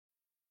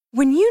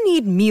When you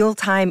need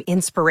mealtime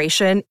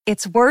inspiration,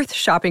 it's worth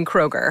shopping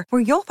Kroger,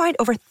 where you'll find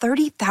over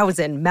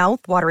 30,000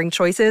 mouth-watering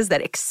choices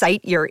that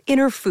excite your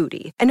inner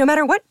foodie. And no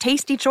matter what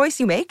tasty choice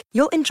you make,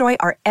 you'll enjoy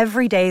our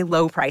everyday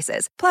low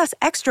prices, plus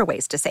extra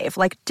ways to save,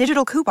 like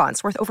digital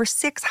coupons worth over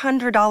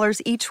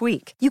 $600 each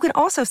week. You can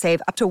also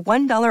save up to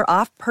 $1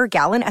 off per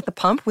gallon at the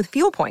pump with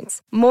fuel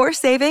points. More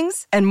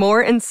savings and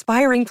more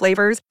inspiring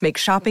flavors make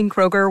shopping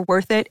Kroger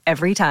worth it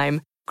every time.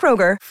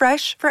 Kroger,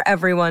 fresh for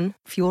everyone.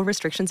 Fuel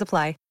restrictions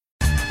apply.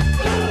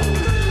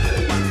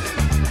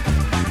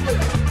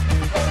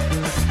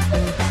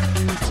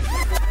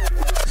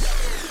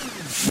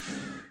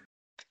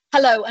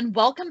 Hello and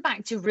welcome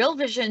back to Real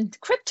Vision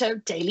Crypto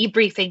Daily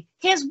Briefing.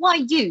 Here's why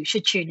you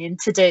should tune in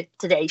to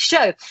today's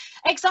show.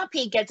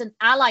 XRP gets an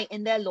ally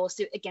in their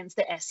lawsuit against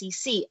the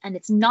SEC, and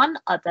it's none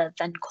other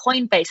than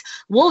Coinbase.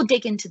 We'll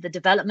dig into the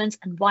developments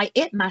and why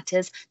it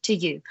matters to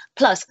you.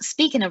 Plus,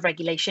 speaking of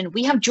regulation,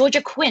 we have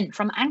Georgia Quinn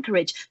from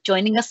Anchorage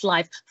joining us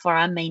live for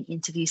our main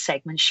interview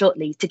segment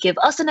shortly to give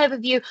us an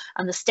overview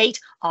on the state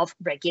of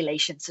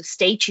regulation. So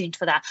stay tuned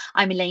for that.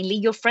 I'm Elaine Lee,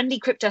 your friendly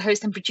crypto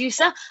host and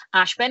producer.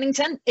 Ash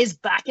Bennington is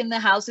back in the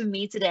house with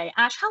me today.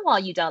 Ash, how are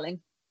you, darling?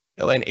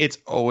 Elaine, it's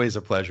always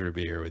a pleasure to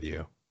be here with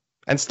you.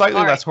 And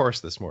slightly less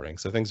hoarse this morning,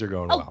 so things are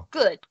going well.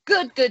 Good.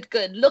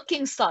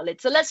 Looking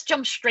solid. So let's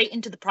jump straight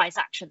into the price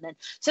action then.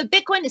 So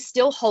Bitcoin is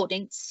still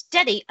holding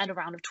steady at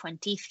around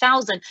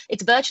 20,000.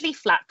 It's virtually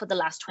flat for the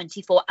last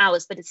 24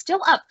 hours, but it's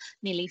still up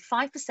nearly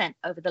 5%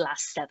 over the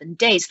last 7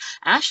 days.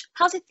 Ash,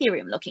 how's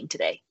Ethereum looking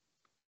today?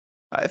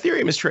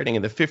 Ethereum is trading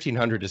in the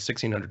 $1,500 to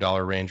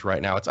 $1,600 range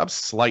right now. It's up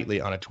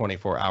slightly on a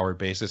 24-hour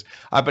basis,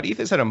 but ETH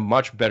has had a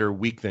much better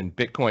week than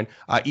Bitcoin.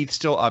 ETH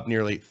still up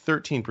nearly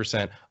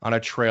 13% on a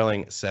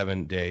trailing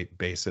 7-day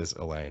basis,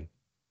 Elaine.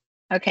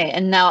 Okay,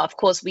 and now, of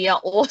course, we are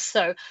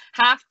also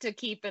have to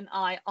keep an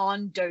eye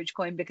on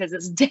Dogecoin because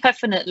it's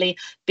definitely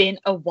been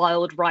a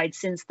wild ride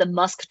since the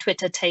Musk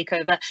Twitter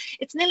takeover.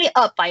 It's nearly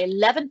up by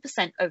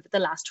 11% over the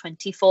last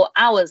 24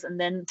 hours. And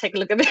then take a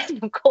look at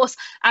it. Of course,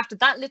 after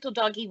that little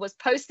doggy was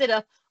posted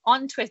up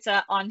on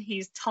Twitter on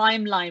his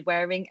timeline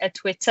wearing a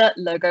Twitter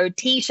logo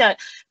t-shirt,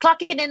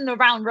 clocking in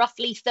around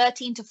roughly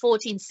 13 to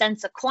 14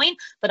 cents a coin.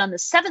 But on the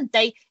 7th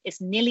day,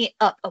 it's nearly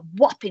up a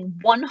whopping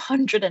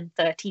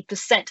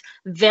 130%.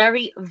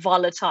 Very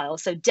volatile.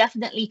 So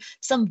definitely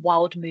some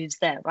wild moves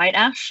there, right,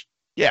 Ash?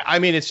 Yeah, I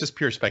mean, it's just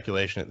pure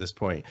speculation at this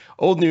point.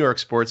 Old New York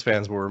sports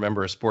fans will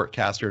remember a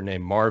sportcaster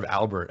named Marv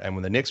Albert. And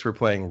when the Knicks were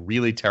playing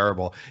really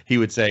terrible, he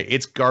would say,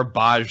 it's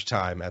garbage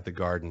time at the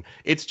Garden.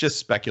 It's just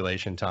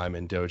speculation time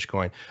in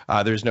Dogecoin.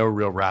 There's no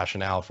real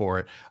rationale for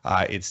it.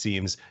 It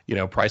seems,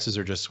 prices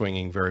are just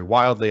swinging very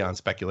wildly on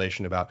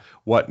speculation about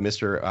what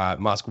Mr.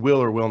 Musk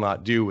will or will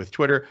not do with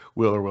Twitter,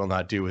 will or will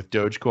not do with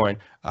Dogecoin.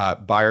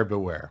 Buyer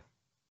beware.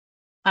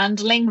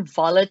 Handling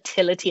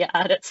volatility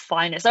at its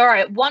finest. All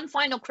right, one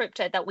final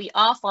crypto that we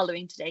are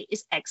following today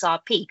is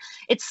XRP.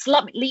 It's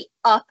slightly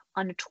up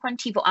on a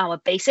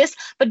 24-hour basis,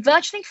 but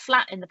virtually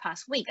flat in the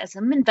past week as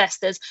some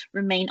investors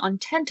remain on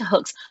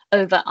tenterhooks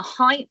over a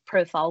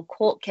high-profile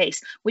court case,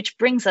 which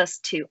brings us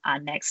to our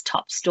next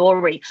top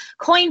story.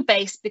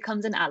 Coinbase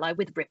becomes an ally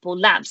with Ripple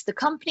Labs, the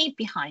company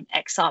behind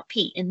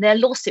XRP, in their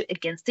lawsuit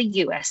against the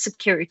U.S.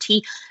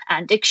 Security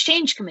and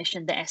Exchange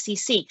Commission, the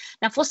SEC.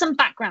 Now, for some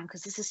background,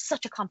 because this is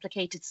such a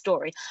complicated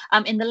story,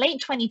 in the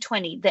late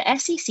 2020, the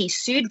SEC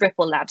sued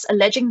Ripple Labs,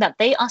 alleging that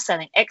they are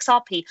selling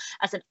XRP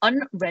as an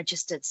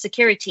unregistered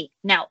security.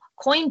 Now,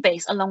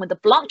 Coinbase, along with the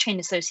Blockchain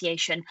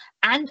Association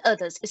and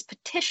others, is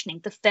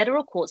petitioning the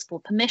federal courts for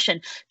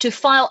permission to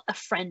file a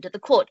friend of the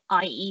court,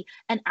 i.e.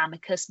 an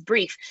amicus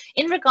brief.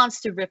 In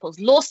regards to Ripple's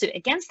lawsuit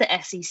against the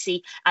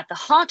SEC, at the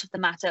heart of the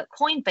matter,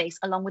 Coinbase,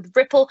 along with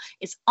Ripple,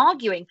 is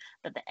arguing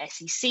that the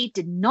SEC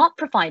did not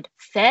provide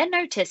fair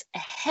notice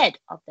ahead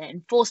of their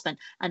enforcement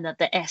and that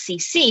the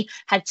SEC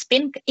had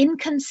been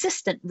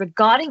inconsistent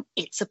regarding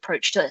its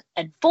approach to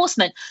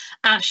enforcement.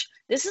 Ash,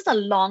 this is a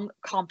long,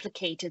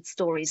 complicated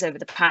stories over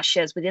the past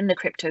years within the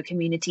crypto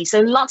community. So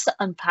lots to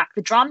unpack.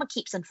 The drama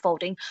keeps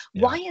unfolding.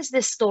 Yeah. Why is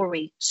this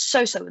story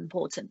so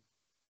important?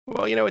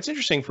 Well, it's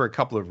interesting for a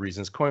couple of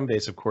reasons.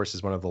 Coinbase, of course,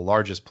 is one of the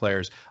largest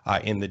players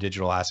in the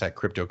digital asset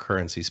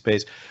cryptocurrency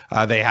space.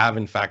 They have,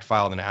 in fact,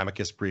 filed an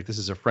amicus brief. This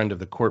is a friend of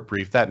the court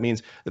brief. That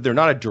means that they're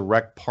not a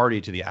direct party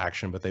to the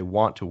action, but they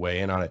want to weigh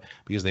in on it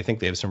because they think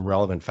they have some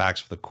relevant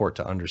facts for the court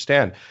to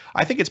understand.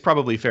 I think it's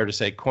probably fair to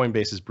say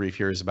Coinbase's brief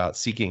here is about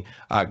seeking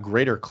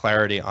greater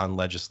clarity on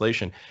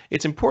legislation.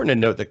 It's important to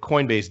note that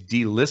Coinbase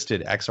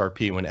delisted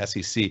XRP when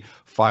SEC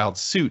filed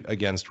suit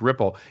against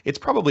Ripple. It's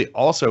probably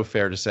also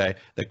fair to say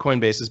that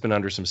Coinbase has been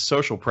under some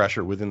social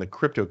pressure within the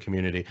crypto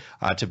community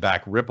to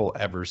back Ripple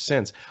ever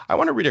since. I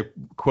want to read a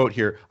quote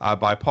here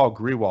by Paul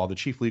Grewal, the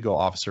chief legal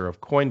officer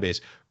of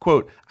Coinbase.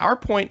 quote, "Our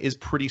point is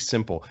pretty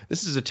simple.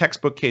 This is a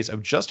textbook case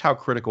of just how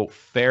critical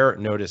fair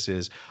notice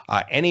is,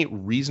 any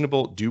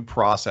reasonable due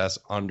process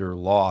under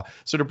law."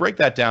 So to break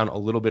that down a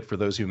little bit for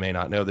those who may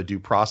not know, the due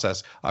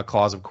process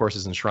clause, of course,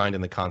 is enshrined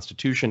in the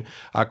Constitution.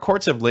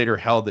 Courts have later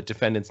held that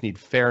defendants need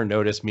fair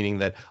notice, meaning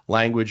that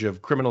language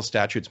of criminal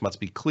statutes must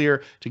be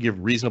clear to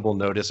give reasonable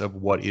notice of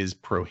what is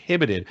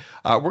prohibited.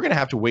 We're going to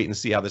have to wait and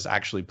see how this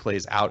actually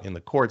plays out in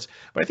the courts,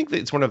 but I think that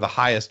it's one of the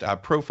highest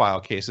profile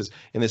cases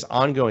in this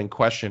ongoing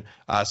question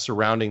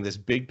surrounding this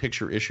big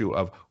picture issue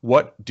of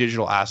what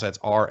digital assets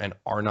are and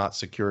are not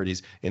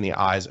securities in the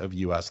eyes of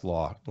U.S.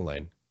 law.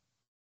 Elaine.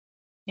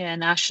 Yeah,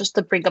 Nash, just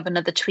to bring up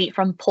another tweet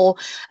from Paul,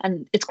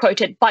 and it's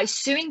quoted, "By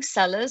suing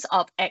sellers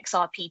of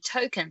XRP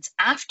tokens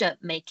after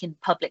making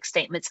public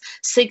statements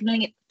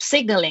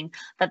signaling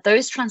that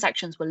those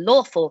transactions were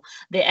lawful,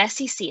 the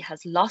SEC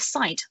has lost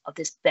sight of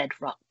this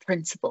bedrock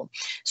principle."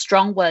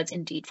 Strong words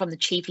indeed from the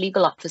chief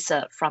legal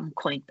officer from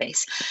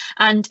Coinbase.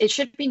 And it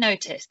should be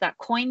noticed that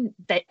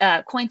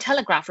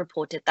Cointelegraph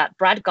reported that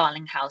Brad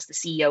Garlinghouse, the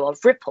CEO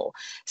of Ripple,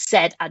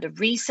 said at a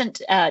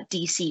recent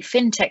DC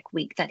FinTech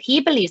Week that he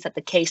believes that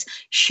the case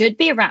should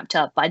be wrapped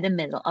up by the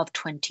middle of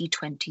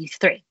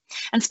 2023.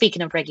 And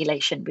speaking of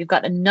regulation, we've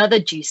got another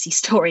juicy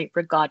story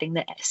regarding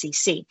the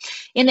SEC.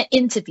 In an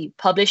interview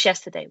published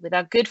yesterday with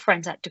our good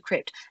friends at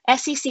Decrypt,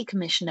 SEC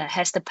Commissioner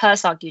Hester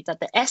Peirce argued that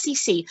the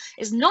SEC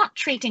is not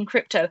treating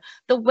crypto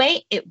the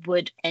way it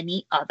would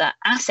any other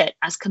asset.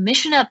 As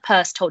Commissioner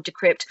Peirce told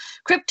Decrypt,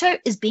 crypto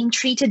is being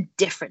treated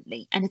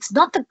differently, and it's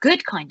not the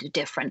good kind of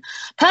different.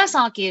 Peirce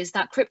argues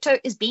that crypto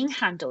is being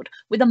handled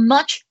with a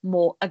much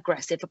more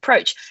aggressive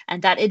approach,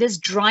 and that it is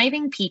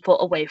driving people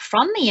away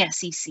from the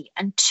SEC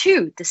and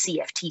to the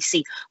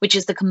CFTC, which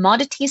is the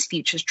Commodities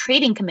Futures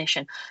Trading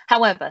Commission.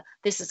 However,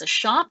 this is a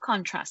sharp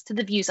contrast to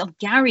the views of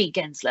Gary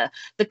Gensler,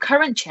 the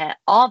current chair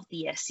of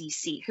the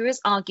SEC, who has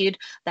argued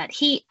that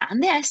he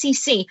and the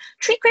SEC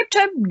treat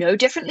crypto no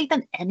differently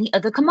than any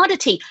other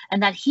commodity,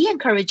 and that he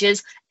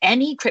encourages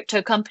any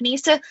crypto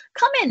companies to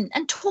come in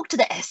and talk to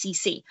the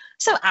SEC.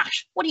 So,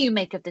 Ash, what do you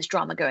make of this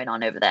drama going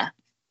on over there?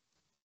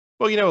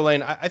 Well,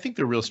 Elaine, I think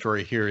the real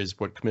story here is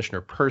what Commissioner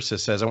Peirce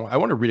says. I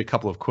want to read a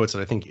couple of quotes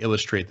that I think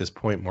illustrate this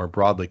point more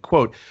broadly.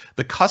 Quote,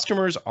 "The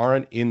customers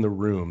aren't in the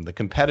room. The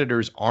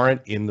competitors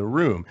aren't in the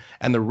room.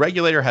 And the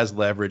regulator has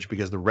leverage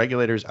because the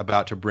regulator is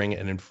about to bring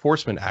an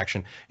enforcement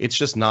action. It's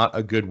just not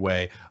a good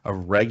way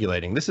of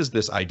regulating." This is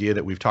this idea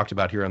that we've talked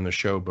about here on the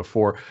show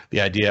before, the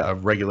idea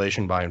of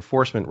regulation by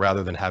enforcement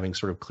rather than having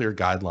sort of clear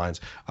guidelines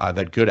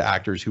that good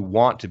actors who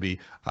want to be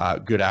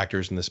good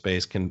actors in the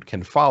space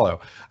can follow.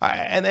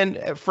 And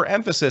then for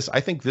emphasis,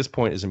 I think this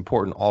point is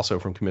important also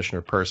from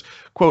Commissioner Peirce.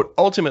 Quote,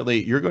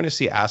 "Ultimately, you're going to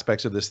see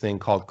aspects of this thing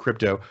called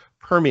crypto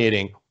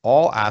permeating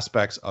all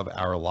aspects of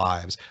our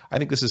lives." I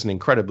think this is an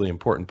incredibly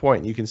important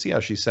point. You can see how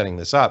she's setting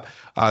this up.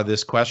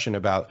 This question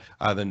about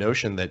the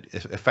notion that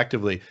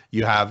effectively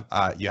you have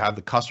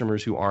the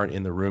customers who aren't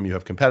in the room, you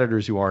have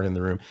competitors who aren't in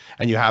the room,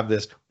 and you have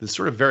this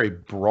sort of very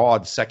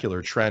broad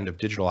secular trend of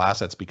digital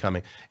assets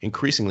becoming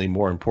increasingly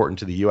more important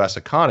to the U.S.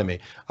 economy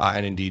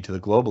and indeed to the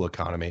global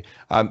economy.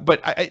 But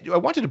I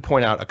wanted to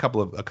point out a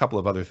couple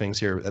of other things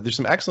here. There's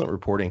some excellent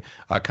reporting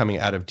coming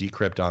out of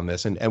Decrypt on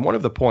this, and one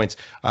of the points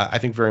I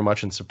think very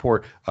much in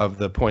support of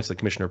the points that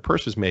Commissioner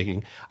Peirce was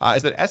making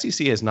is that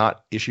SEC has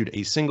not issued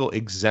a single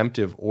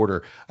exemptive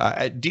order.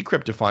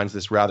 Decrypt defines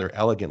this rather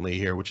elegantly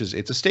here, which is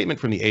it's a statement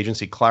from the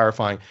agency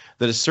clarifying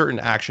that a certain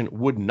action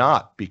would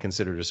not be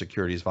considered a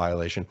securities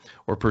violation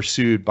or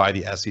pursued by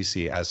the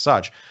SEC as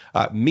such,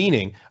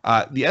 meaning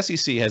the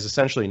SEC has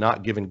essentially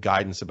not given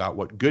guidance about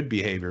what good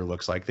behavior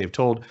looks like. They've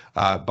told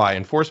by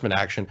enforcement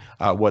action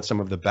what some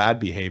of the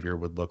bad behavior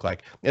would look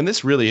like. And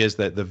this really is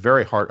the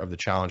very heart of the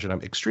challenge. And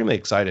I'm extremely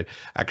excited,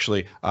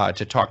 actually,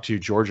 to talk to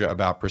Georgia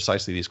about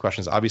precisely these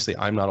questions. Obviously,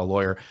 I'm not a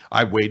lawyer.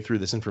 I wade through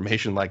this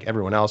information like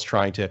everyone else,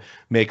 trying to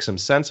make some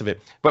sense of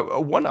it.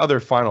 But one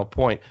other final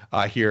point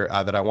here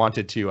that I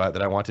wanted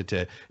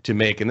to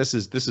make, and this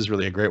is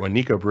really a great one.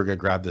 Nico Brugge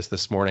grabbed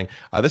this morning.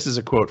 This is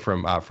a quote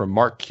from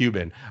Mark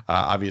Cuban,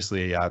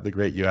 obviously the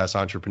great U.S.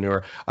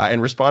 entrepreneur, in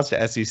response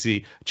to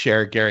SEC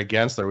Chair Gary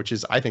Gensler, which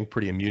is, I think,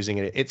 pretty amusing.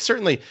 And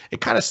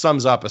it kind of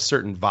sums up a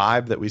certain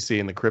vibe that we see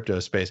in the crypto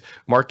space.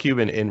 Mark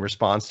Cuban, in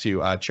response to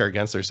Chair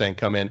Gensler saying,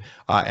 "Come in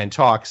and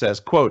talk," says,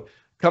 quote,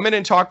 "Come in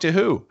and talk to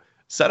who?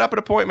 Set up an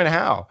appointment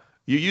how?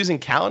 You using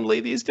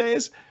Calendly these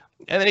days?"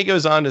 And then he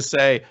goes on to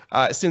say,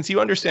 "Since you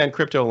understand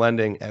crypto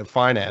lending and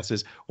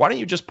finances, why don't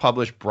you just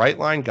publish bright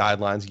line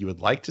guidelines you would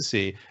like to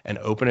see and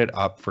open it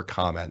up for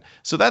comment?"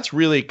 So that's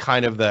really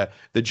kind of the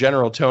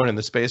general tone in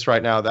the space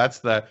right now. That's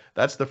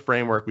the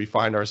framework we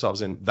find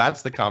ourselves in.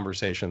 That's the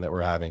conversation that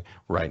we're having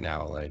right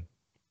now, Elaine.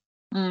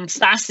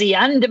 Sassy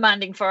and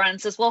demanding for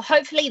answers. Well,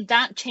 hopefully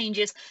that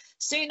changes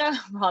sooner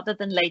rather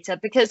than later,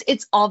 because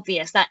it's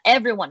obvious that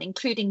everyone,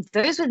 including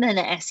those within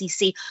the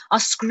SEC, are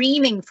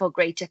screaming for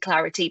greater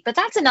clarity. But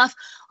that's enough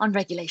on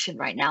regulation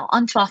right now.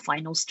 On to our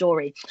final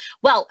story.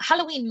 Well,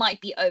 Halloween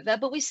might be over,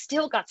 but we've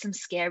still got some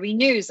scary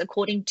news.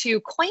 According to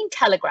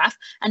Cointelegraph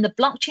and the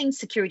blockchain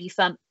security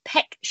firm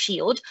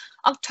PeckShield,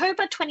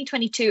 October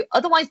 2022,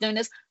 otherwise known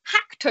as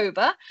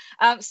Hacktober,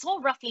 saw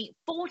roughly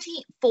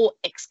 44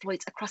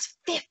 exploits across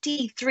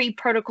 53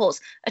 protocols.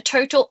 A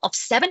total of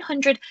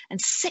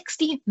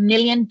 $760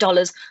 million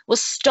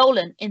was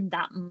stolen in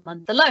that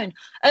month alone.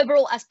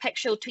 Overall, as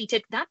PeckShield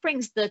tweeted, that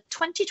brings the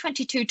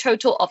 2022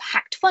 total of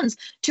hacked funds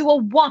to a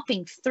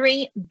whopping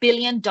 $3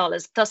 billion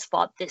thus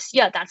far this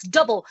year. That's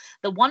double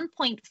the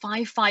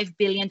 $1.55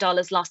 billion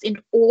lost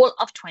in all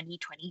of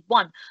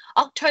 2021.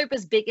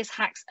 October's biggest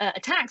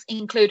attacks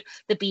include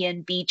the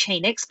BNB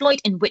chain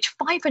exploit, in which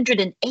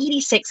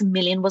 586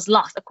 million was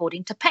lost,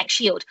 according to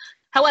PeckShield.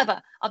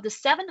 However, of the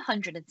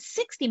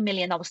 760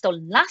 million that was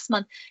stolen last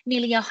month,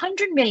 nearly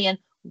 100 million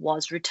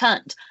was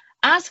returned.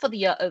 As for the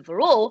year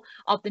overall,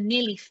 of the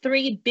nearly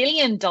 $3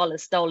 billion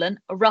stolen,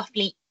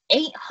 roughly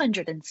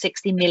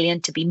 860 million,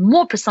 to be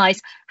more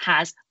precise,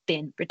 has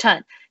been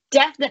returned.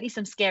 Definitely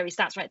some scary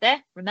stats right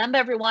there. Remember,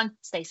 everyone,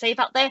 stay safe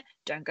out there.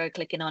 Don't go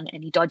clicking on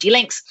any dodgy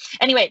links.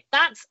 Anyway,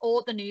 that's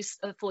all the news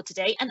for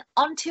today. And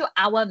on to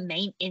our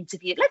main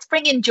interview. Let's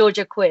bring in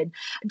Georgia Quinn,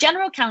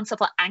 General Counsel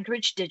for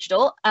Anchorage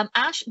Digital.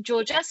 Ash,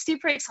 Georgia,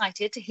 super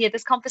excited to hear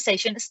this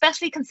conversation,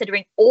 especially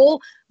considering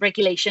all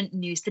regulation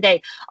news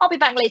today. I'll be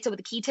back later with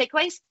the key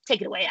takeaways.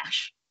 Take it away,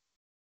 Ash.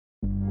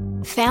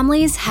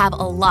 Families have a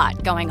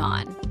lot going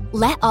on.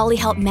 Let Ollie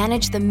help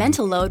manage the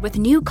mental load with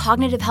new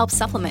cognitive help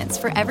supplements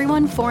for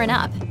everyone 4 and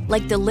up,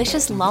 like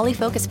delicious Lolly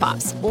Focus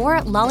Pops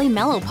or Lolly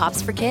Mellow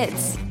Pops for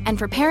kids. And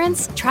for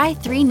parents, try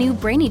 3 new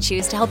Brainy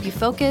Chews to help you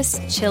focus,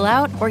 chill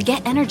out, or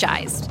get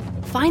energized.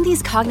 Find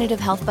these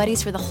cognitive health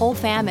buddies for the whole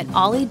fam at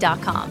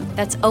ollie.com.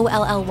 That's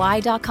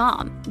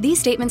OLLY.com. These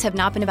statements have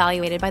not been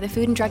evaluated by the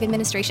Food and Drug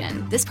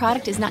Administration. This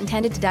product is not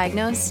intended to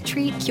diagnose,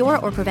 treat, cure,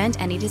 or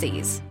prevent any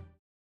disease.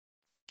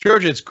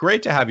 Georgia, it's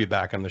great to have you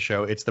back on the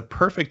show. It's the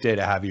perfect day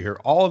to have you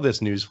here. All of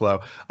this news flow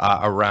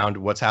around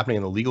what's happening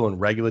in the legal and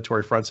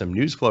regulatory front, some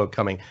news flow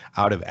coming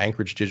out of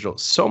Anchorage Digital.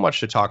 So much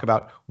to talk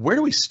about. Where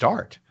do we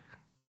start?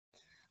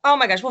 Oh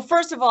my gosh. Well,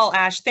 first of all,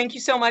 Ash, thank you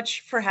so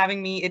much for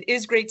having me. It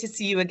is great to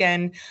see you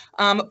again.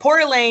 Poor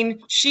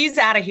Elaine, she's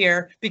out of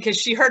here because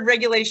she heard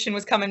regulation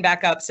was coming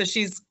back up. So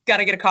she's got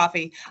to get a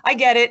coffee. I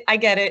get it.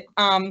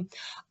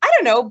 I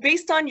don't know,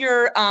 based on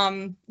your,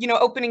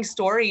 opening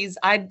stories,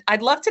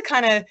 I'd love to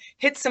kind of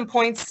hit some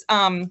points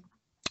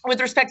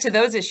with respect to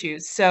those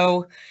issues.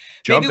 So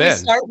maybe we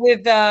start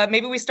with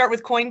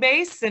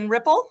Coinbase and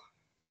Ripple.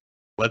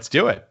 Let's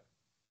do it.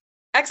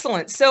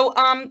 Excellent. So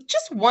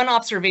just one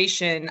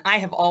observation I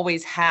have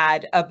always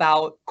had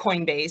about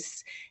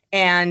Coinbase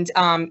and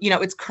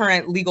its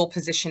current legal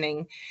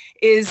positioning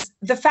is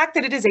the fact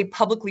that it is a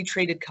publicly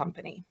traded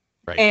company.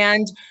 Right.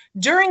 And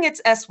during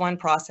its S1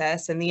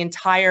 process and the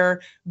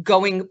entire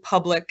going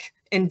public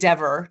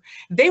endeavor,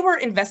 they were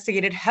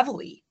investigated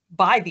heavily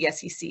by the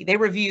SEC. They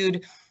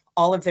reviewed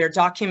all of their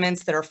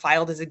documents that are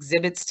filed as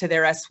exhibits to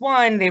their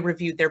S1. They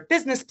reviewed their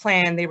business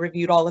plan. They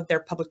reviewed all of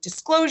their public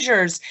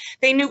disclosures.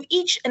 They knew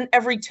each and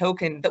every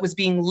token that was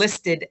being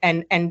listed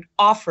and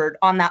offered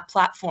on that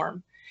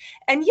platform.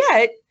 And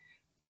yet,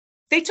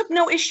 they took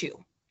no issue.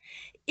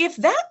 If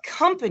that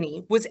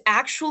company was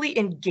actually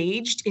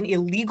engaged in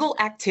illegal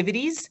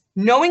activities,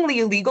 knowingly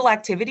illegal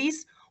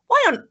activities,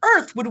 why on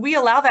earth would we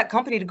allow that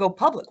company to go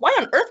public? Why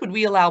on earth would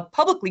we allow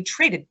publicly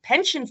traded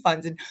pension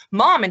funds and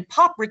mom and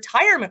pop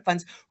retirement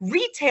funds,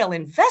 retail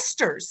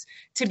investors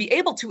to be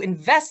able to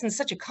invest in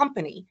such a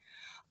company?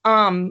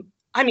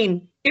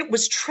 It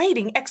was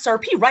trading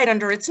XRP right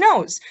under its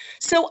nose.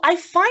 So I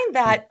find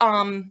that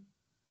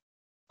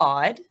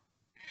odd.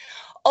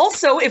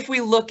 Also, if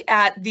we look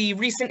at the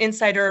recent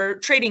insider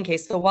trading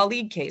case, the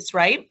Waleed case,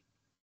 right?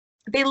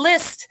 They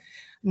list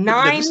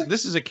 9.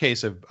 This is a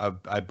case of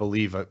I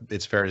believe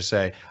it's fair to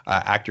say,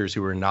 actors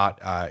who were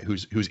not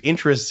whose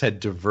interests had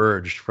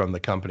diverged from the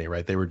company,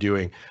 right? They were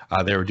doing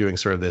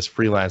sort of this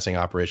freelancing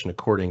operation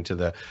according to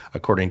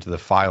the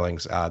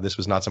filings. This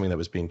was not something that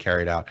was being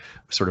carried out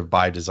sort of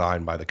by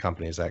design by the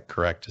company. Is that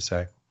correct to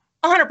say?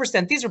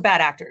 100%. These are bad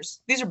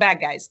actors. These are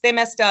bad guys. They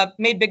messed up,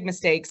 made big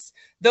mistakes.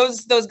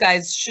 Those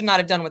guys should not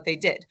have done what they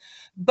did.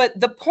 But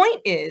the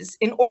point is,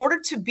 in order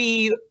to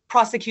be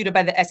prosecuted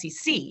by the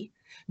SEC,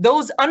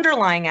 those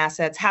underlying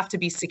assets have to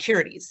be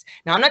securities.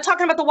 Now, I'm not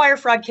talking about the wire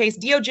fraud case.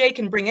 DOJ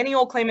can bring any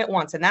old claim at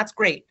once, and that's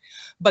great.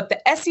 But the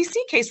SEC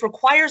case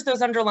requires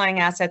those underlying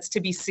assets to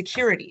be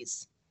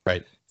securities.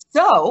 Right.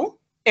 So,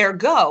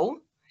 ergo,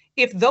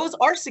 if those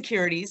are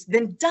securities,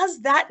 then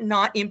does that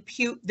not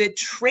impute the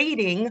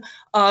trading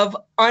of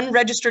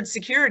unregistered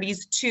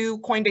securities to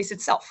Coinbase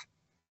itself?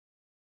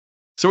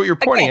 So what you're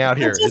pointing out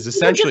here is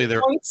essentially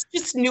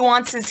just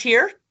nuances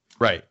here.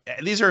 Right.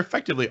 These are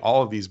effectively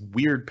all of these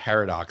weird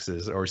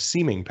paradoxes or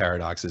seeming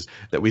paradoxes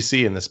that we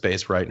see in the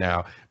space right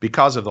now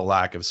because of the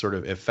lack of sort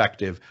of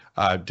effective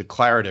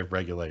declarative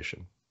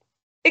regulation.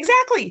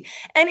 Exactly.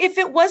 And if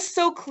it was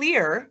so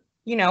clear,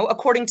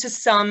 according to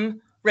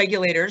some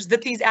regulators,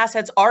 that these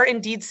assets are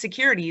indeed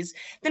securities,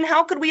 then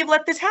how could we have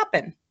let this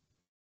happen?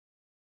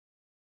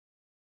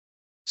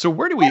 So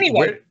where do we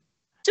Anyway,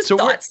 just so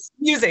thoughts,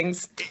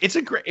 musings. it's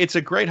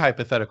a great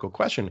hypothetical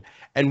question.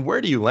 And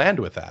where do you land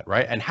with that,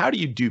 right? And how do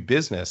you do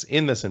business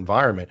in this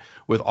environment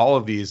with all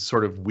of these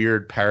sort of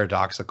weird,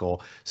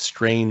 paradoxical,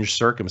 strange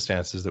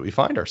circumstances that we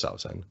find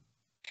ourselves in?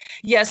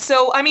 Yeah,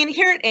 so I mean,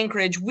 here at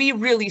Anchorage, we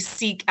really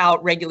seek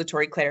out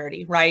regulatory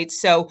clarity, right?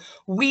 So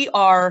we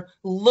are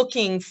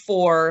looking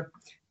for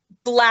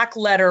black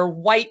letter,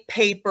 white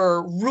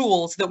paper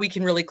rules that we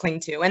can really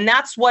cling to. And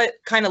that's what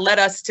kind of led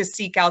us to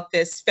seek out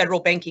this federal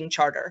banking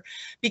charter,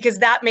 because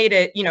that made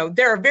it,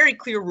 there are very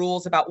clear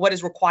rules about what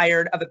is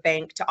required of a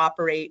bank to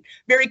operate,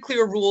 very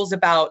clear rules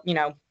about,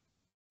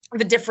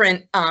 the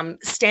different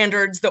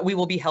standards that we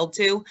will be held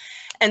to.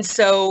 And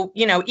so,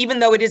 even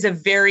though it is a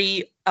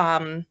very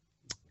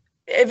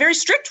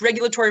strict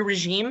regulatory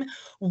regime,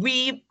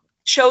 we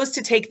chose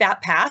to take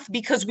that path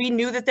because we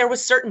knew that there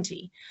was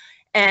certainty.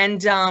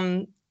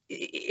 And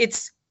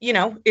it's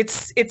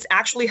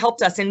actually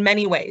helped us in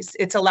many ways.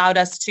 It's allowed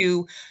us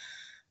to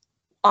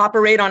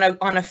operate on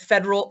a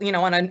federal,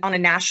 on a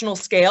national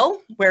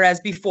scale, whereas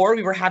before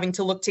we were having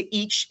to look to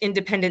each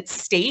independent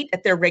state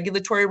at their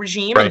regulatory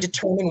regime and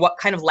determine what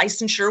kind of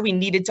licensure we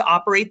needed to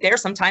operate there.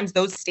 Sometimes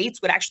those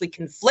states would actually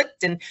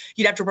conflict, and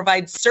you'd have to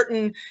provide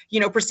certain,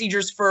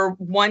 procedures for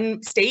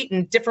one state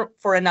and different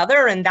for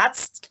another, and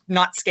that's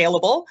not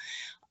scalable.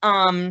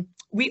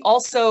 We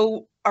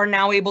also are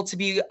now able to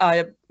be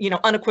a,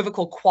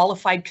 unequivocal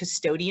qualified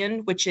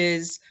custodian, which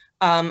is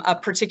a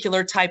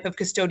particular type of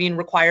custodian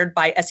required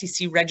by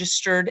SEC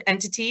registered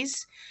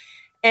entities.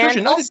 And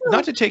Georgia,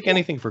 not to take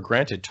anything for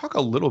granted, talk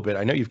a little bit.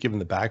 I know you've given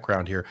the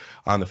background here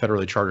on the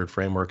federally chartered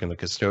framework and the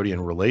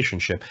custodian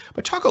relationship,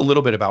 but talk a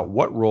little bit about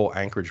what role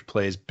Anchorage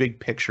plays, big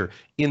picture,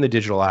 in the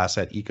digital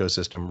asset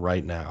ecosystem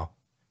right now.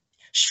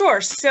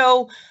 Sure.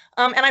 So,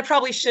 and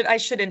I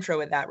should intro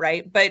with that,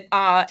 right? But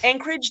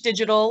Anchorage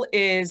Digital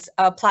is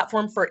a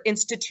platform for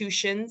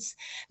institutions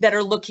that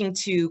are looking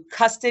to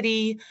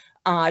custody,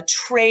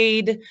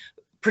 trade,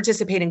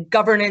 participate in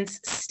governance,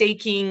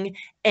 staking,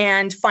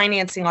 and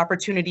financing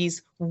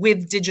opportunities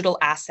with digital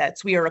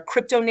assets. We are a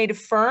crypto native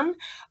firm.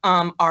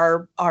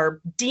 Our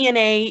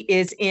DNA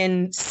is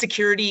in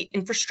security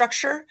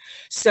infrastructure.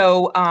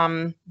 So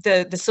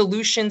the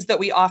solutions that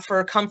we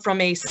offer come from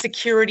a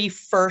security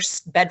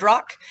first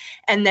bedrock,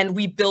 and then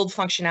we build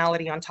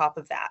functionality on top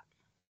of that.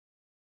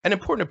 And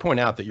important to point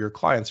out that your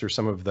clients are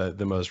some of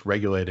the most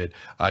regulated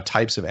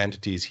types of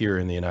entities here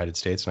in the United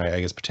States, and I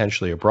guess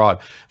potentially abroad.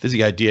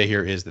 The idea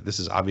here is that this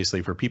is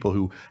obviously for people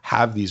who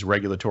have these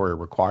regulatory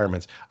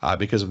requirements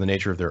because of the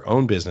nature of their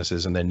own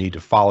businesses and then need to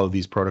follow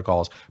these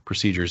protocols,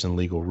 procedures, and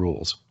legal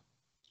rules.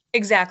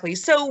 Exactly.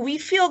 So we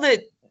feel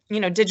that,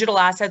 digital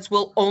assets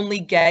will only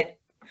get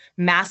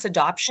mass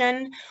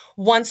adoption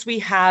once we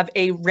have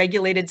a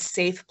regulated,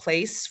 safe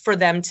place for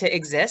them to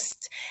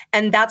exist.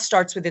 And that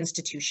starts with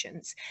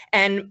institutions.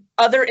 And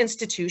other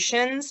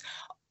institutions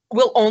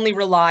will only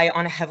rely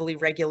on a heavily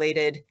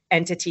regulated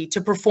entity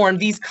to perform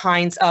these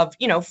kinds of,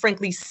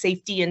 frankly,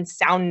 safety and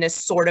soundness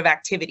sort of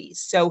activities.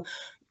 So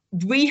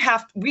we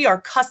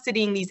are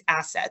custodying these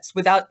assets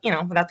without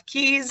the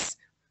keys.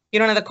 You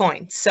don't have the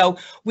coin. So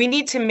we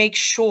need to make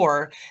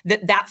sure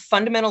that that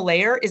fundamental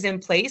layer is in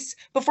place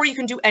before you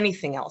can do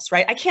anything else,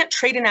 right? I can't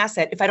trade an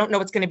asset if I don't know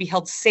it's going to be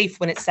held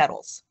safe when it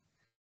settles.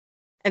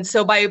 And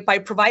so by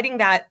providing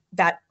that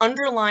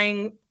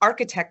underlying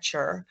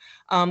architecture,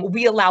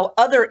 we allow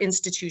other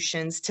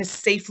institutions to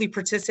safely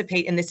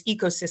participate in this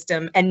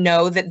ecosystem and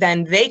know that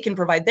then they can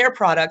provide their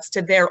products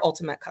to their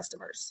ultimate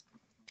customers.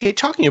 Hey,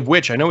 talking of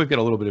which, I know we've got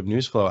a little bit of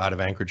news flow out of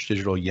Anchorage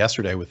Digital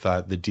yesterday with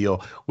the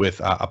deal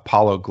with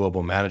Apollo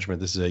Global Management.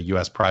 This is a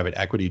U.S. private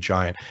equity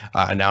giant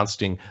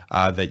announcing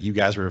that you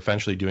guys are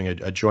essentially doing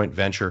a joint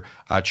venture,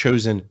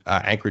 chosen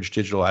Anchorage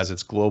Digital as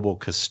its global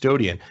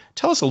custodian.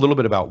 Tell us a little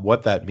bit about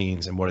what that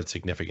means and what its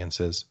significance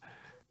is.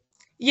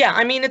 Yeah,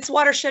 I mean, it's a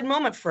watershed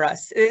moment for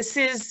us. This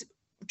is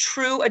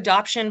true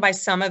adoption by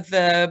some of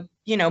the,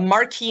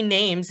 marquee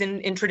names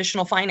in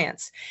traditional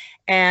finance.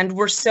 And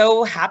we're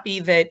so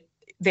happy that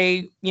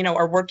they,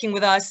 are working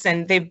with us,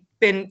 and they've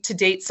been to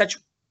date such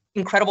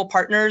incredible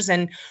partners.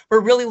 And we're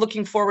really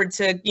looking forward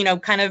to,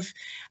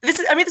 this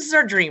is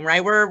our dream,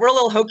 right? We're a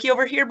little hokey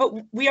over here, but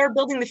we are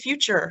building the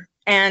future.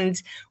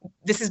 And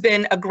this has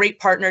been a great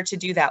partner to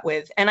do that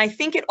with. And I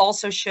think it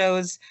also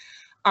shows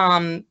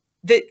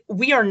that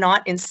we are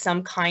not in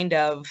some kind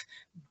of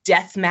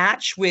death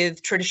match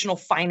with traditional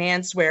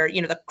finance where,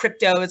 the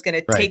crypto is going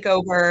to take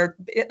over.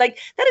 Like,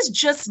 that is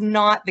just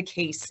not the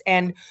case.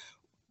 And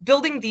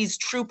building these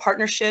true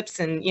partnerships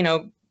and,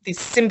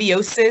 these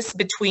symbiosis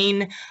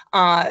between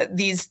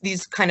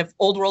these kind of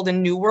old world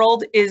and new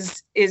world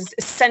is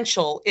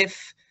essential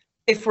if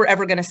we're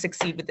ever going to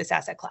succeed with this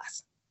asset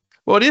class.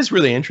 Well, it is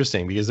really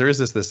interesting because there is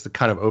this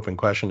kind of open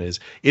question: is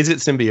it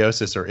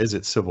symbiosis or is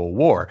it civil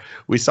war?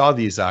 We saw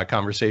these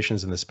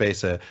conversations in the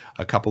space a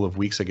couple of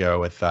weeks ago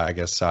with I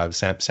guess Sam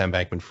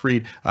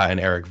Bankman-Fried and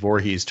Eric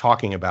Voorhees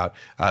talking about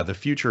the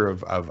future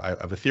of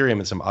Ethereum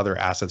and some other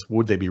assets.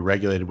 Would they be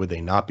regulated? Would they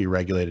not be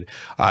regulated?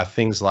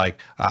 Things like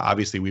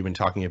obviously we've been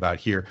talking about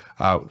here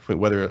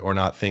whether or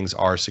not things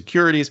are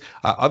securities.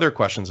 Other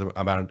questions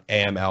about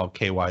AML,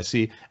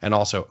 KYC, and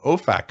also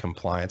OFAC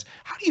compliance.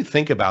 How do you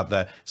think about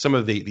some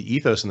of the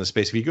ethos in the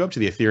space? If you go up to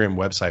the Ethereum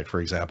website,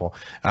 for example,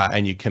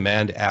 and you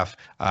Command F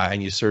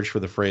and you search for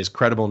the phrase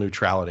credible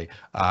neutrality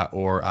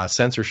or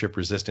censorship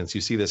resistance, you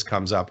see this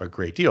comes up a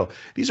great deal.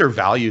 These are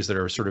values that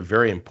are sort of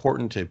very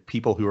important to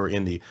people who are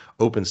in the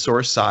open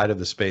source side of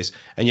the space,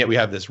 and yet we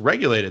have this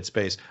regulated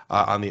space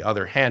on the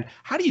other hand.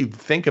 How do you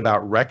think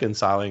about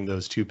reconciling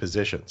those two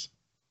positions?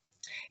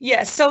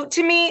 Yeah, so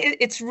to me,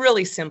 it's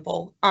really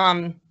simple.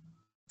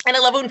 And I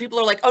love when people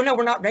are like, "Oh no,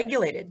 we're not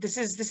regulated. This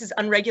is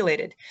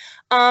unregulated."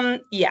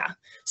 Yeah.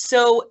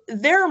 So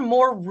there are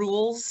more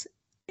rules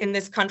in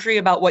this country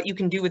about what you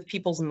can do with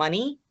people's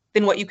money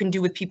than what you can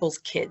do with people's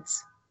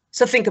kids.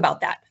 So think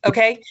about that,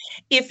 okay?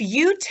 If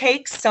you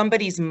take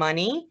somebody's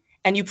money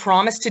and you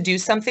promise to do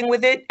something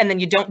with it and then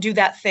you don't do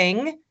that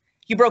thing,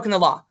 you've broken the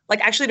law.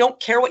 Like, I actually don't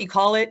care what you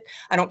call it.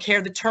 I don't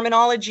care the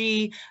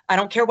terminology. I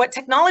don't care what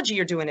technology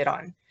you're doing it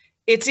on.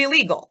 It's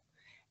illegal.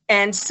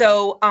 And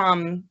so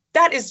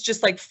that is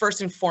just like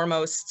first and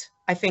foremost,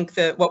 I think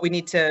what we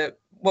need to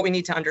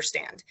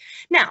understand.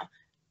 Now,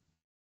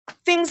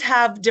 things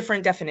have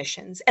different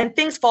definitions and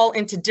things fall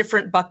into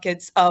different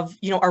buckets of,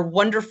 our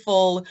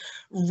wonderful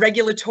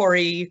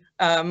regulatory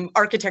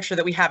architecture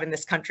that we have in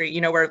this country,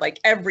 where like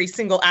every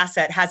single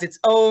asset has its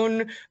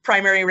own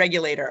primary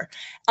regulator.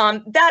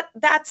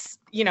 That's,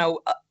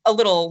 a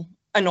little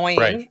annoying,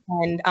 right,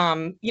 and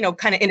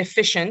kind of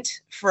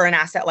inefficient for an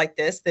asset like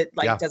this that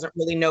doesn't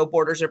really know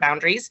borders or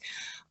boundaries.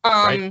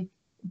 Right.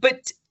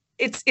 But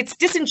it's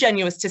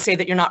disingenuous to say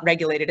that you're not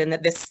regulated and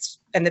that this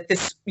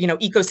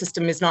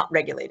ecosystem is not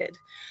regulated.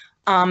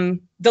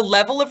 The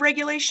level of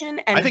regulation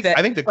and I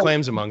think the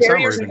claims among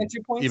some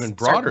are even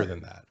broader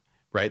than that.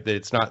 Right, that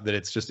it's not that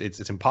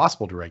it's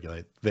impossible to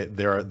regulate. That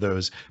there are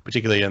those,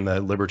 particularly in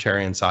the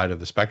libertarian side of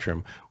the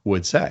spectrum,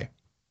 would say.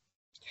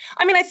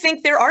 I mean, I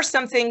think there are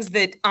some things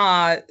that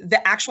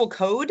the actual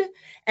code,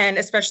 and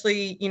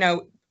especially,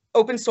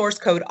 open source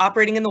code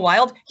operating in the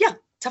wild,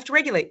 tough to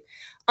regulate.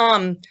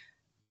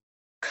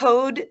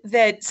 Code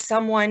that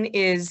someone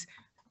is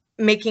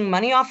making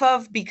money off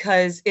of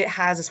because it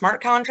has a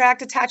smart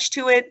contract attached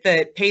to it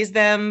that pays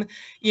them,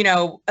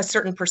 a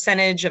certain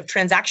percentage of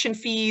transaction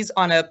fees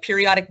on a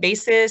periodic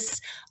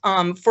basis,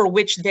 for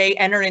which they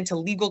enter into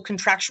legal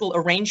contractual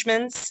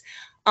arrangements.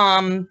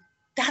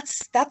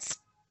 That's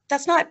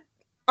not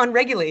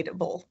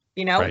unregulatable,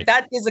 Right.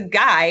 That is a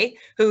guy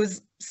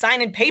who's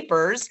signing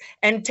papers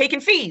and taking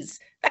fees.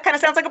 That kind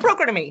of sounds like a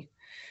broker to me.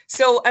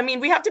 So, I mean,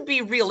 we have to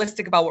be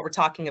realistic about what we're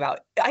talking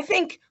about. I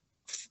think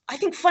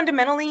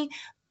fundamentally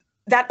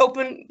that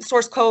open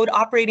source code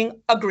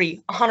operating,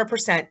 agree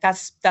 100%.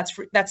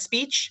 That's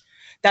speech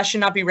that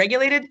should not be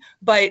regulated,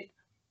 but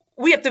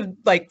we have to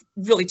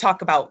really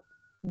talk about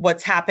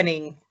what's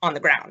happening on the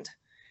ground,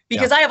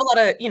 because I have a lot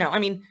of,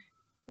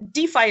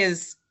 DeFi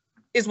is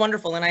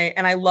wonderful,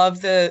 and I love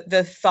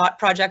the thought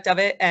project of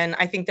it, and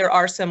I think there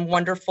are some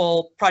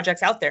wonderful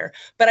projects out there.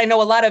 But I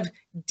know a lot of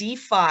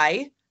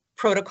DeFi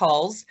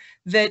protocols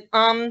that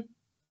are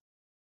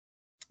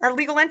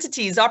legal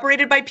entities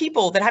operated by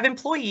people that have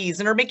employees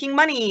and are making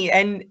money,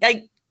 and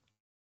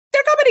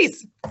they're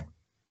companies.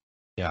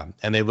 Yeah,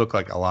 and they look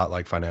a lot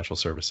like financial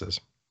services.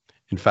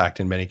 In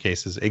fact, in many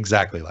cases,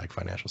 exactly like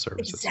financial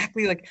services.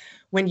 Exactly, like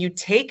when you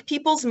take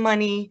people's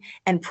money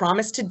and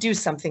promise to do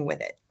something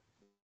with it.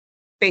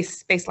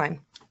 Baseline.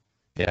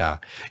 Yeah,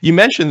 you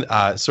mentioned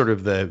sort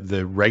of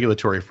the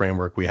regulatory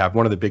framework we have.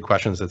 One of the big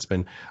questions that's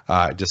been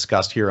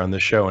discussed here on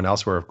this show and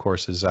elsewhere, of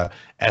course, is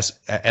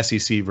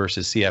SEC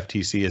versus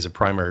CFTC as a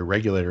primary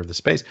regulator of the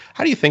space.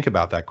 How do you think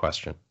about that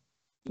question?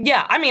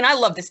 Yeah, I mean, I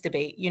love this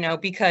debate,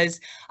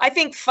 because I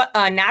think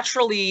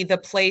naturally the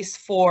place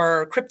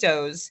for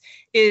cryptos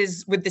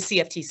is with the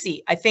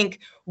CFTC. I think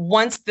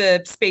once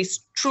the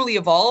space truly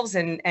evolves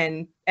and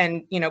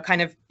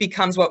kind of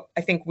becomes what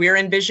I think we're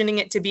envisioning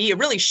it to be, it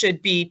really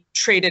should be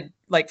traded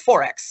like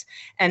Forex,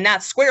 and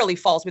that squarely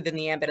falls within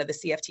the ambit of the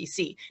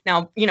CFTC.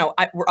 Now,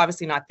 we're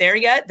obviously not there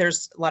yet.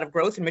 There's a lot of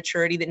growth and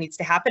maturity that needs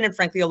to happen, and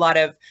frankly, a lot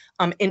of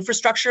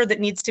infrastructure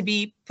that needs to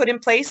be put in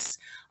place.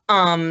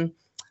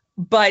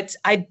 But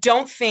I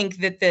don't think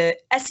that the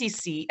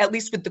SEC, at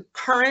least with the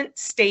current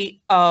state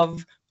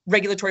of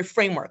regulatory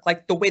framework,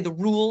 like the way the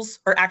rules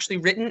are actually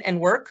written and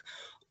work,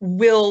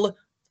 will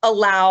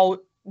allow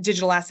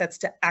digital assets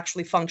to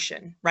actually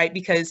function, right?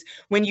 Because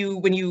when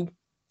you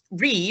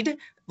read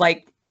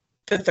like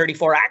the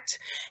 34 Act,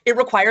 it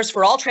requires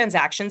for all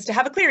transactions to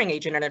have a clearing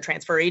agent and a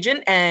transfer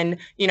agent and,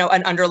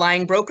 an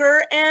underlying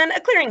broker and a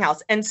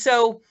clearinghouse. And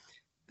so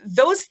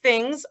those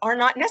things are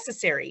not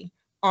necessary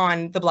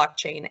on the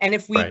blockchain. And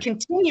if we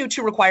continue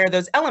to require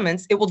those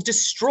elements, it will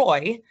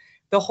destroy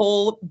the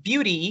whole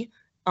beauty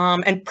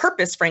and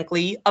purpose,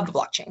 frankly, of the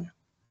blockchain.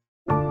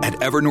 At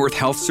Evernorth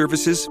Health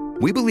Services,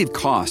 we believe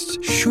costs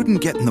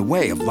shouldn't get in the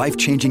way of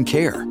life-changing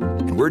care,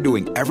 and we're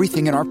doing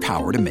everything in our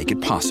power to make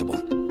it possible.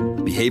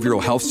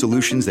 Behavioral health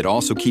solutions that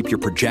also keep your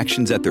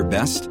projections at their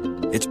best?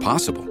 It's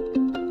possible.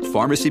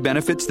 Pharmacy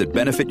benefits that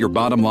benefit your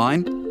bottom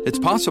line? It's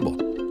possible.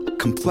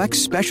 Complex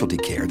specialty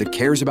care that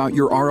cares about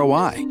your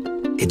ROI?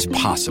 It's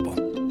possible.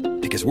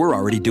 Because we're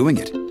already doing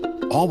it.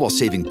 All while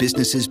saving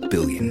businesses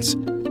billions.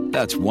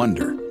 That's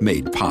Wonder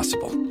made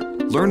possible.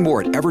 Learn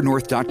more at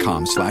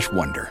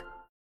evernorth.com/wonder.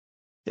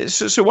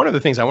 So one of the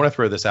things I want to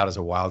throw this out as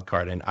a wild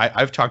card, and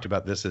I've talked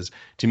about this as,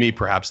 to me,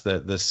 perhaps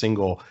the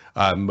single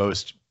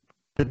most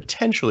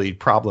potentially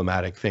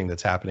problematic thing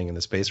that's happening in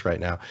the space right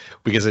now,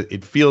 because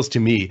it feels to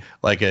me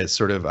like a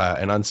sort of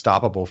an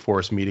unstoppable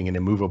force meeting an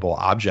immovable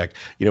object.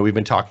 You know, we've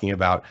been talking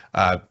about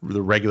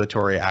the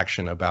regulatory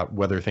action about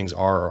whether things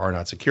are or are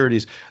not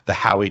securities, the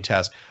Howey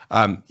test.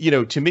 You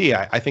know, to me,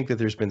 I think that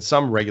there's been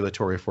some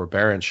regulatory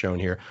forbearance shown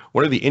here.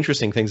 One of the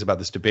interesting things about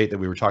this debate that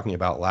we were talking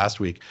about last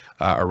week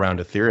around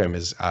Ethereum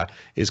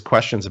is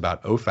questions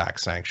about OFAC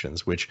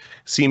sanctions, which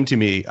seem to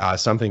me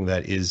something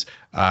that is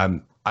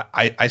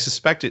I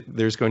suspect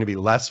there's going to be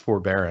less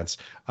forbearance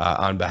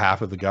on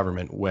behalf of the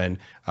government when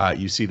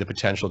you see the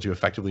potential to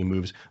effectively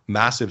move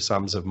massive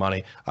sums of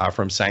money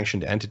from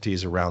sanctioned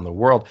entities around the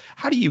world.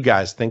 How do you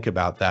guys think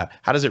about that?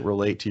 How does it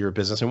relate to your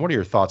business? And what are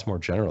your thoughts more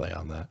generally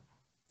on that?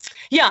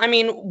 Yeah, I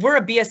mean, we're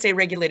a BSA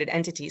regulated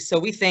entity, so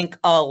we think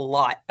a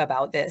lot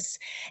about this.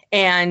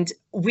 And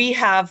we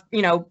have,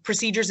 you know,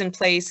 procedures in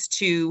place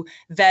to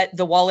vet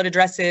the wallet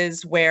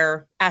addresses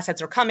where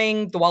assets are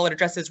coming, the wallet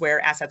addresses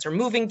where assets are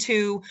moving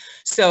to.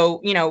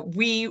 So, you know,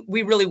 we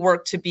really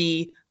work to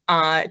be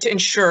to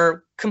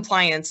ensure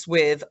compliance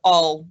with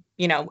all,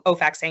 you know,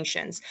 OFAC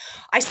sanctions.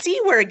 I see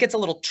where it gets a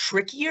little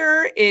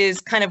trickier is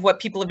kind of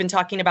what people have been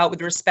talking about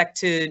with respect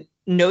to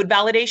node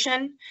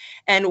validation.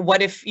 And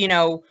what if, you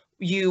know,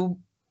 you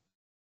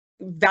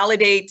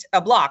validate a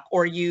block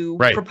or you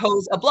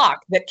propose a block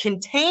that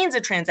contains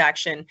a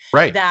transaction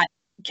that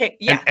can,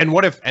 and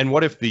what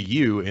if the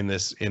U in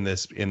this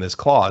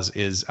clause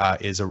is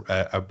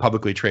a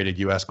publicly traded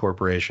U.S.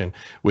 corporation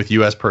with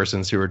U.S.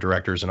 persons who are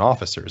directors and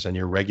officers, and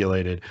you're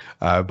regulated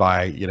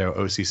by, you know,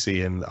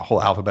 OCC and the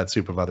whole alphabet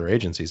soup of other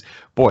agencies?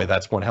 Boy,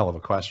 that's one hell of a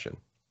question.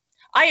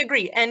 I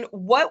agree. And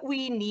what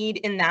we need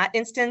in that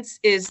instance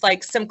is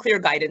like some clear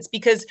guidance,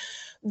 because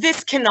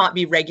this cannot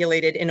be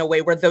regulated in a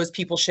way where those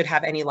people should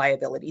have any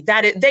liability.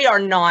 They are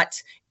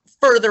not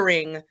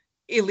furthering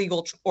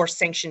illegal or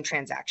sanctioned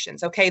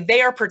transactions. Okay,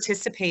 they are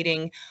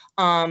participating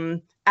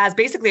as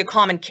basically a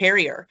common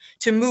carrier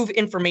to move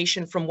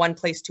information from one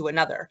place to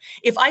another.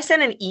 If I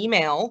send an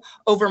email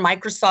over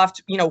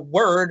Microsoft, you know,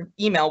 Word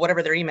email,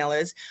 whatever their email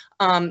is,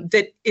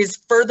 that is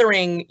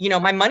furthering, you know,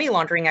 my money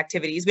laundering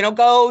activities, we don't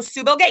go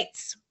sue Bill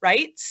Gates,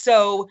 right?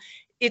 So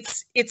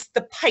it's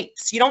the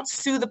pipes. You don't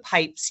sue the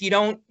pipes. You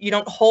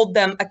don't hold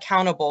them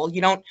accountable.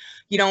 You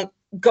don't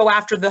go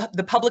after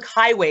the public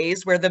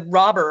highways where the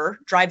robber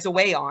drives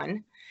away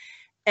on.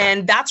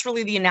 And that's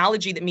really the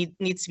analogy that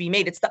needs to be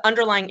made. It's the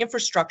underlying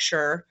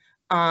infrastructure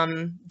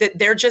that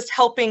they're just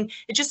helping.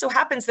 It just so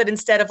happens that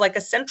instead of like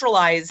a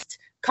centralized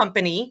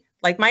company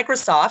like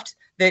Microsoft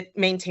that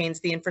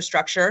maintains the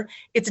infrastructure,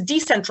 it's a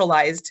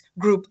decentralized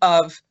group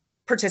of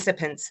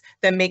participants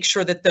that make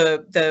sure that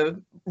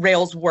the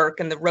rails work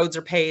and the roads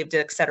are paved,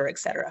 et cetera, et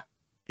cetera.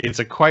 It's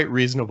a quite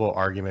reasonable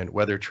argument.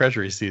 Whether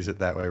Treasury sees it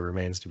that way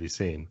remains to be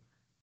seen.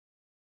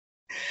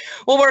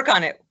 We'll work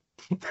on it.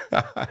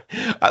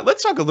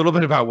 Let's talk a little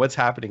bit about what's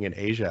happening in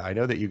Asia. I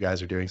know that you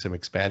guys are doing some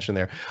expansion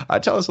there.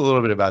 Tell us a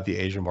little bit about the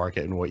Asian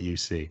market and what you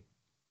see.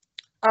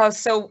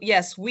 So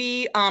yes,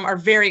 we are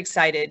very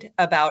excited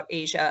about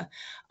Asia.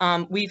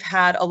 We've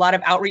had a lot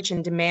of outreach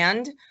and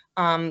demand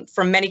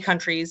from many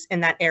countries in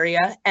that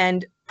area.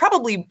 And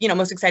probably, you know,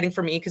 most exciting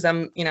for me, because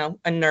I'm, you know,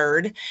 a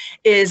nerd,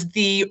 is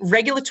the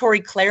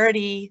regulatory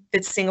clarity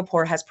that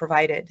Singapore has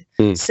provided.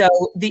 So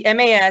the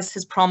MAS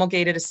has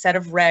promulgated a set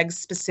of regs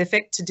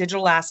specific to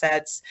digital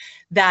assets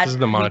that— This is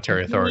the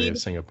Monetary Authority of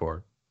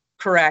Singapore.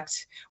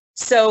 Correct.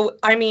 So,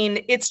 I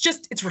mean, it's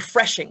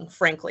refreshing,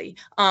 frankly.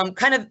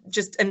 Kind of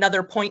just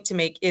another point to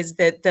make is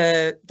that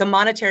the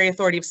Monetary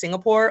Authority of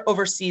Singapore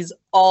oversees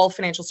all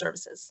financial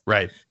services.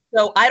 Right.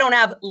 So I don't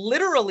have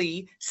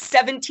literally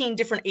 17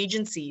 different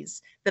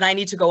agencies that I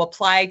need to go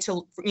apply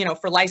to, you know,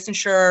 for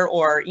licensure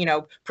or, you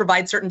know,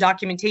 provide certain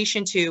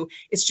documentation to.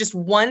 It's just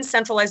one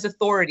centralized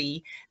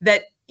authority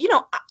that, you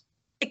know,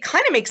 it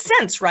kind of makes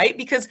sense, right?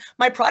 Because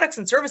my products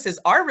and services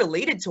are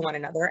related to one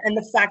another, and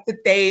the fact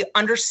that they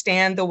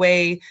understand the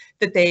way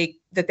that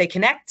they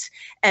connect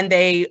and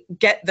they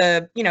get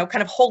the, you know,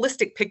 kind of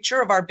holistic picture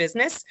of our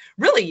business,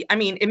 really, I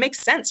mean, it makes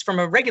sense from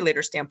a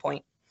regulator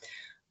standpoint.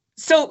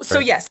 So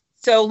yes.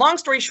 So long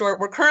story short,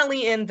 we're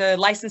currently in the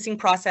licensing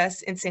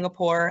process in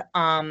Singapore.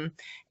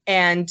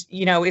 And,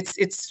 you know,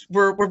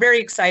 we're very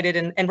excited,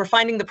 and we're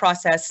finding the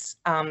process,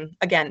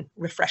 again,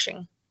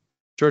 refreshing.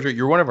 Georgia,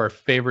 you're one of our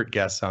favorite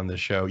guests on this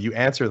show. You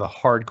answer the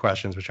hard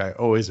questions, which I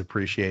always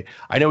appreciate.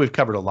 I know we've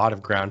covered a lot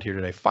of ground here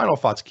today. Final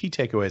thoughts, key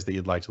takeaways that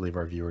you'd like to leave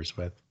our viewers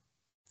with.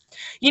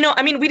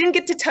 I mean, we didn't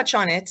get to touch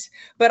on it,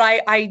 but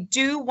I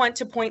do want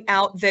to point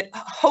out that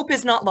hope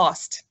is not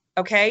lost,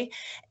 okay?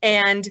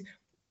 And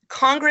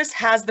Congress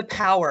has the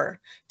power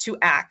to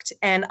act.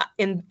 And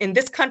in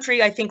this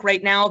country, I think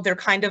right now, they're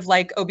kind of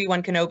like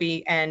Obi-Wan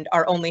Kenobi and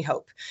our only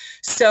hope.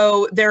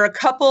 So there are a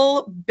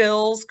couple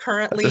bills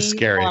currently. That's a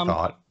scary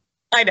thought.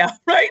 I know,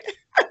 right?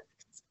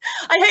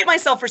 I hate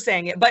myself for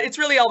saying it, but it's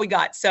really all we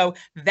got. So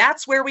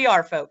that's where we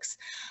are, folks.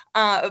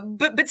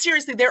 But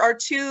seriously, there are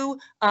two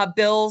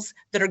bills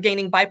that are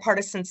gaining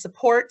bipartisan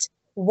support.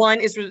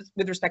 One is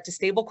with respect to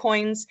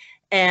stablecoins,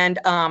 and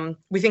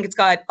we think it's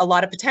got a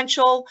lot of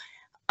potential.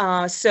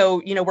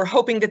 So, we're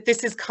hoping that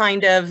this is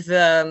kind of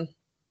the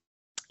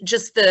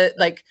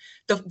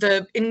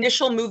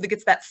initial move that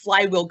gets that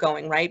flywheel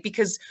going, right?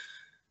 Because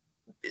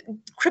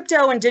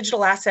crypto and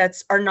digital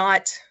assets are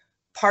not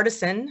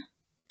partisan.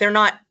 They're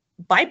not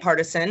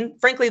bipartisan.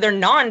 Frankly, they're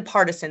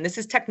nonpartisan. This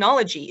is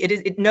technology.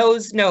 It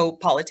knows no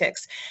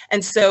politics.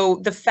 And so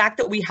the fact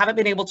that we haven't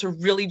been able to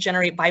really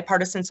generate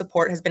bipartisan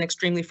support has been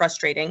extremely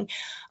frustrating.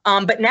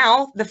 But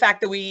now the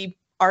fact that we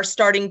are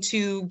starting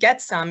to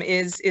get some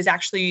is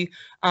actually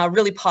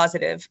really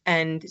positive.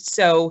 And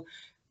so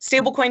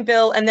stablecoin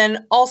bill, and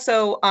then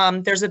also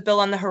there's a bill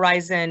on the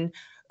horizon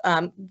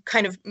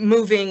kind of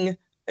moving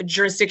a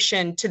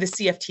jurisdiction to the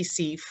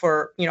CFTC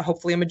for,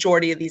 hopefully a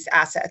majority of these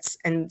assets.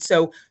 And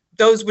so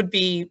those would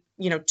be,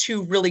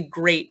 two really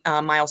great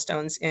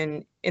milestones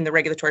in the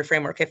regulatory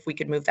framework if we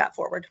could move that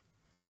forward.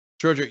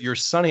 Georgia, your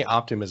sunny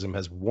optimism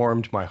has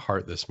warmed my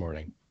heart this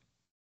morning.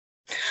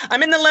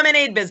 I'm in the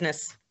lemonade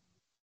business.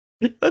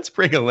 Let's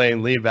bring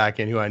Elaine Lee back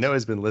in, who I know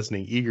has been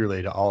listening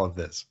eagerly to all of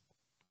this.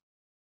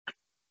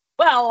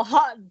 Well,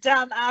 hot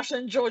damn, Ash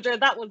and Georgia,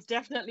 that was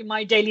definitely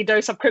my daily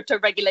dose of crypto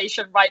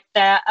regulation right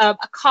there. A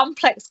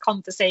complex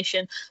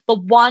conversation,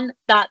 but one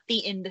that the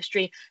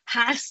industry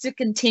has to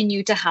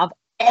continue to have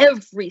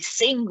every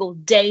single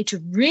day to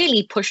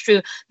really push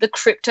through the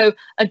crypto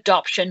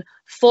adoption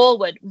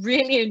forward.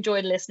 Really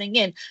enjoyed listening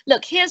in.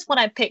 Look, here's what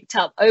I picked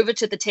up over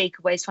to the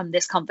takeaways from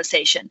this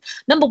conversation.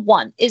 Number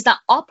one is that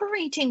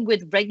operating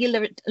with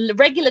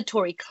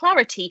regulatory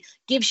clarity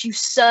gives you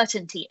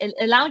certainty. It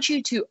allows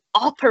you to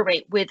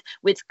operate with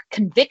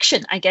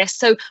conviction, I guess.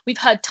 So we've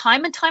heard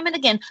time and time and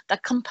again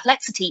that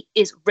complexity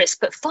is risk,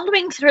 but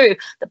following through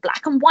the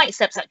black and white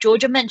steps that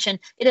Georgia mentioned,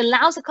 it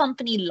allows a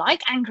company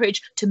like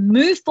Anchorage to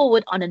move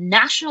forward on a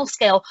national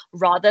scale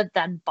rather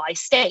than by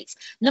states.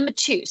 Number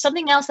two,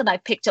 something else that I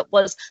picked up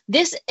was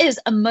this is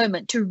a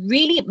moment to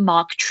really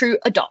mark true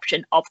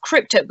adoption of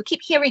crypto. We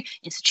keep hearing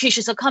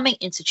institutions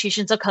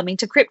are coming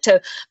to crypto,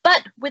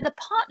 but with a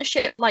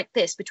partnership like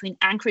this between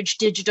Anchorage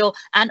Digital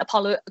and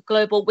Apollo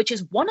Global, which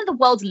is one of the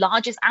world's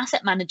largest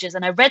asset managers,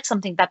 and I read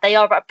something that they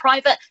are a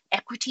private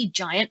equity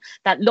giant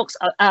that looks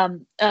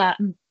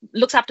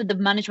after the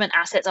management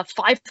assets of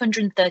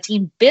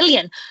 513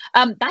 billion.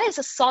 That is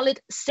a solid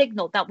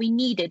signal that we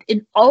needed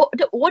in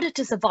order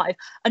to survive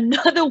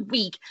another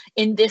week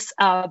in this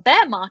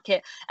bear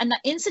market. And that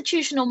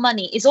institutional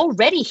money is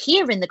already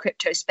here in the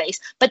crypto space,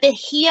 but they're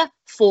here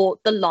for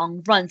the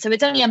long run. So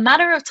it's only a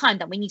matter of time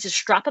that we need to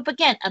strap up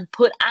again and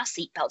put our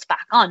seatbelts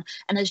back on.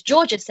 And as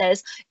Georgia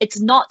says,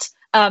 it's not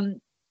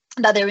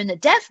that they're in the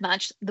death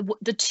match,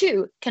 the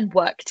two can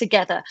work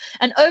together.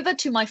 And over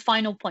to my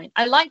final point,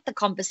 I like the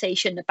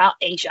conversation about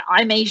Asia.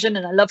 I'm Asian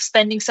and I love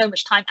spending so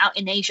much time out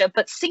in Asia,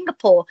 but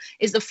Singapore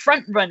is the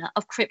front runner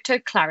of crypto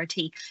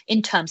clarity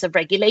in terms of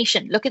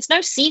regulation. Look, it's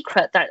no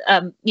secret that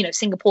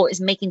Singapore is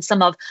making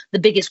some of the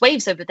biggest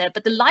waves over there,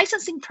 but the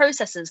licensing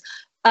processes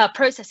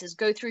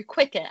go through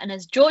quicker. And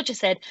as Georgia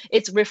said,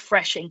 it's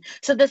refreshing.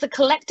 So there's a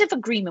collective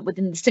agreement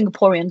within the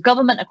Singaporean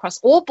government across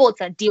all boards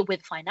that deal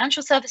with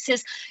financial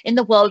services in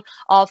the world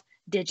of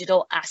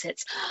digital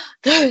assets.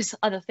 Those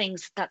are the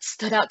things that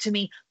stood out to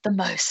me the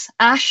most.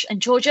 Ash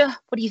and Georgia,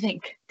 what do you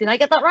think? Did I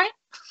get that right?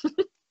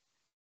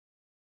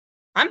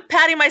 I'm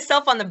patting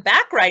myself on the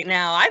back right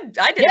now. I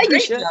did a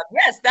great job.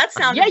 Yes, that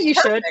sounds perfect.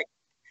 Should.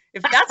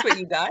 If that's what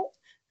you got.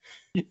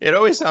 It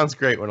always sounds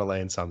great when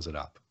Elaine sums it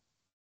up.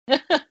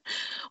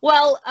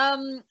 Well,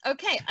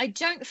 okay, I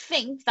don't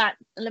think that,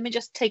 let me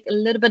just take a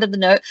little bit of the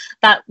note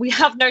that we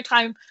have no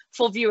time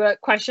for viewer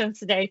questions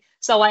today.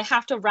 So I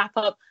have to wrap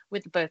up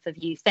with both of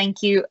you.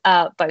 Thank you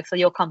both for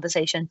your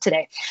conversation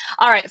today.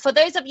 All right, for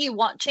those of you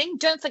watching,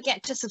 don't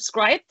forget to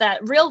subscribe.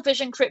 That Real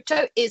Vision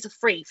Crypto is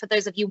free. For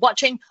those of you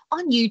watching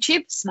on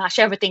YouTube, smash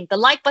everything. The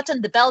like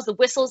button, the bells, the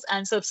whistles,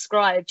 and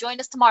subscribe. Join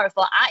us tomorrow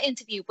for our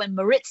interview when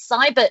Maritz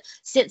Seibert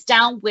sits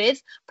down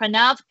with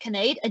Pranav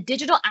Kanade, a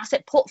digital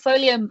asset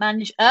portfolio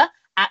manager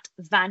at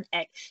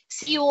VanEck.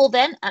 See you all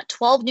then at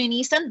 12 noon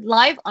Eastern,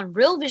 live on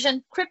Real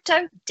Vision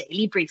Crypto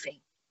Daily Briefing.